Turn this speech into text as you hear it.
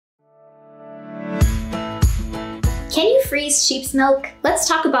Can you freeze sheep's milk? Let's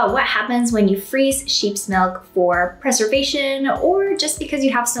talk about what happens when you freeze sheep's milk for preservation or just because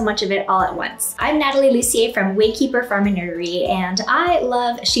you have so much of it all at once. I'm Natalie Lucier from Waykeeper Farm and Nerdery, and I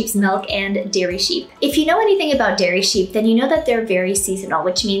love sheep's milk and dairy sheep. If you know anything about dairy sheep, then you know that they're very seasonal,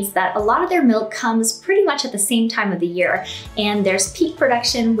 which means that a lot of their milk comes pretty much at the same time of the year. And there's peak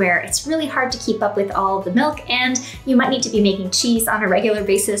production where it's really hard to keep up with all of the milk, and you might need to be making cheese on a regular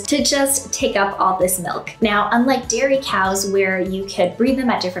basis to just take up all this milk. Now, unlike dairy cows where you could breed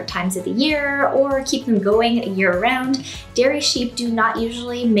them at different times of the year or keep them going year round, dairy sheep do not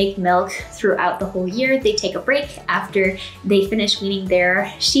usually make milk throughout the whole year. They take a break after they finish weaning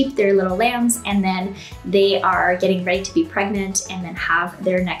their sheep, their little lambs, and then they are getting ready to be pregnant and then have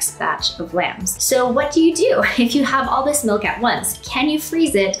their next batch of lambs. So what do you do if you have all this milk at once? Can you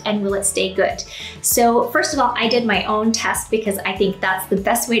freeze it and will it stay good? So first of all, I did my own test because I think that's the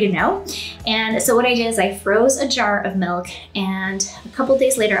best way to know. And so what I did is I froze a jar of milk, and a couple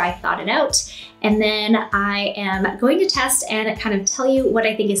days later I thawed it out. And then I am going to test and kind of tell you what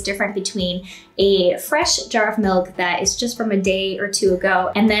I think is different between a fresh jar of milk that is just from a day or two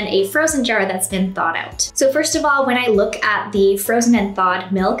ago and then a frozen jar that's been thawed out. So first of all, when I look at the frozen and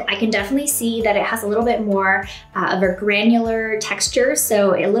thawed milk, I can definitely see that it has a little bit more of a granular texture,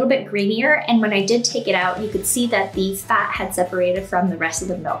 so a little bit grainier. And when I did take it out, you could see that the fat had separated from the rest of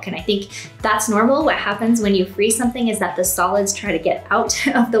the milk. And I think that's normal. What happens when you freeze something is that the solids try to get out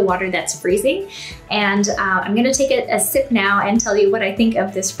of the water that's freezing. And I'm gonna take a sip now and tell you what I think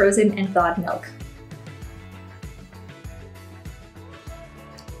of this frozen and thawed milk.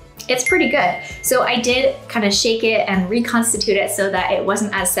 It's pretty good. So I did kind of shake it and reconstitute it so that it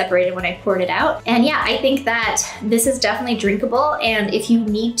wasn't as separated when I poured it out. And yeah, I think that this is definitely drinkable. And if you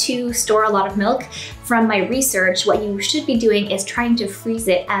need to store a lot of milk, from my research, what you should be doing is trying to freeze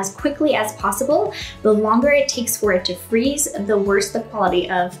it as quickly as possible. The longer it takes for it to freeze, the worse the quality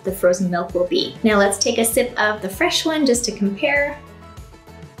of the frozen milk will be. Now let's take a sip of the fresh one just to compare.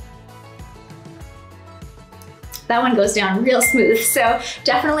 That one goes down real smooth. So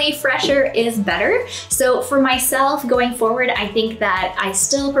definitely fresher is better. So for myself going forward, I think that I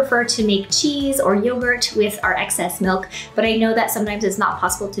still prefer to make cheese or yogurt with our excess milk, but I know that sometimes it's not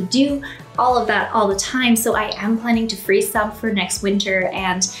possible to do all of that all the time. So I am planning to freeze some for next winter.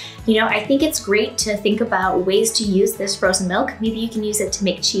 And you know, I think it's great to think about ways to use this frozen milk. Maybe you can use it to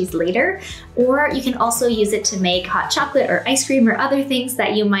make cheese later, or you can also use it to make hot chocolate or ice cream or other things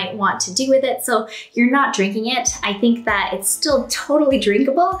that you might want to do with it. So you're not drinking it. I think that it's still totally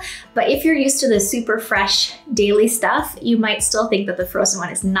drinkable, but if you're used to the super fresh daily stuff, you might still think that the frozen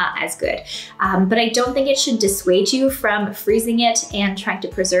one is not as good. But I don't think it should dissuade you from freezing it and trying to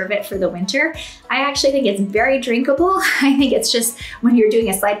preserve it for the winter. I actually think it's very drinkable. I think it's just when you're doing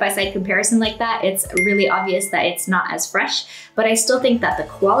a side-by-side comparison like that, it's really obvious that it's not as fresh, but I still think that the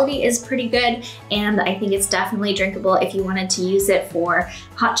quality is pretty good, and I think it's definitely drinkable if you wanted to use it for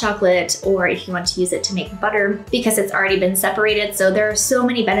hot chocolate or if you want to use it to make butter because it's already been separated. So there are so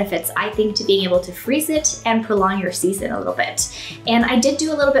many benefits, I think, to being able to freeze it and prolong your season a little bit. And I did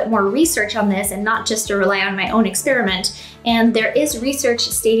do a little bit more research on this and not just to rely on my own experiment. And there is research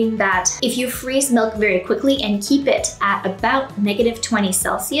stating that if you freeze milk very quickly and keep it at about -20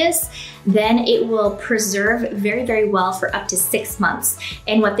 Celsius, then it will preserve very, very well for up to 6 months.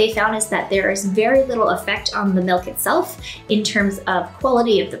 And what they found is that there is very little effect on the milk itself in terms of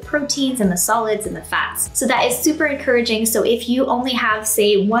quality of the proteins and the solids and the fats. So that is super encouraging. So if you only have,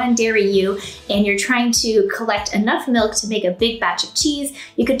 say, one dairy ewe and you're trying to collect enough milk to make a big batch of cheese,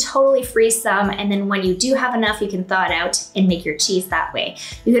 you could totally freeze some, and then when you do have enough, you can thaw it out and make your cheese that way.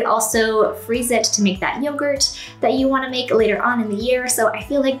 You could also freeze it to make that yogurt that you want to make later on in the year. So I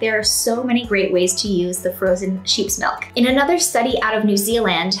feel like there are so many great ways to use the frozen sheep's milk. In another study out of New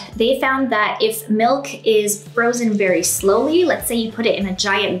Zealand, they found that if milk is frozen very slowly, let's say you put it in a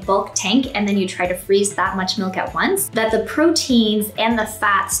giant bulk tank and then you try to freeze that much milk at once, that the proteins and the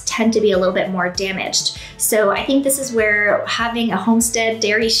fats tend to be a little bit more damaged. So I think this is where having a homestead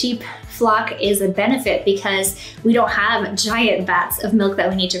dairy sheep flock is a benefit because we don't have giant vats of milk that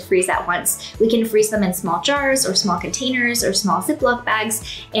we need to freeze at once. We can freeze them in small jars or small containers or small Ziploc bags,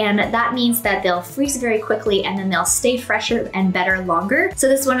 and that means that they'll freeze very quickly and then they'll stay fresher and better longer. So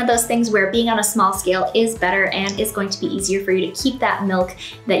this is one of those things where being on a small scale is better and is going to be easier for you to keep that milk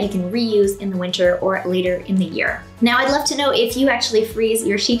that you can reuse in the winter or later in the year. Now, I'd love to know if you actually freeze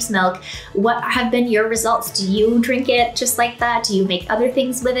your sheep's milk, what have been your results? Do you drink it just like that? Do you make other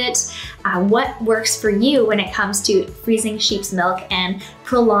things with it? What works for you when it comes to freezing sheep's milk and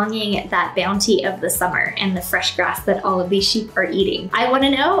prolonging that bounty of the summer and the fresh grass that all of these sheep are eating? I want to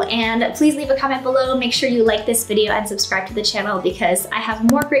know, and please leave a comment below. Make sure you like this video and subscribe to the channel because I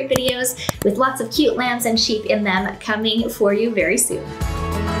have more great videos with lots of cute lambs and sheep in them coming for you very soon.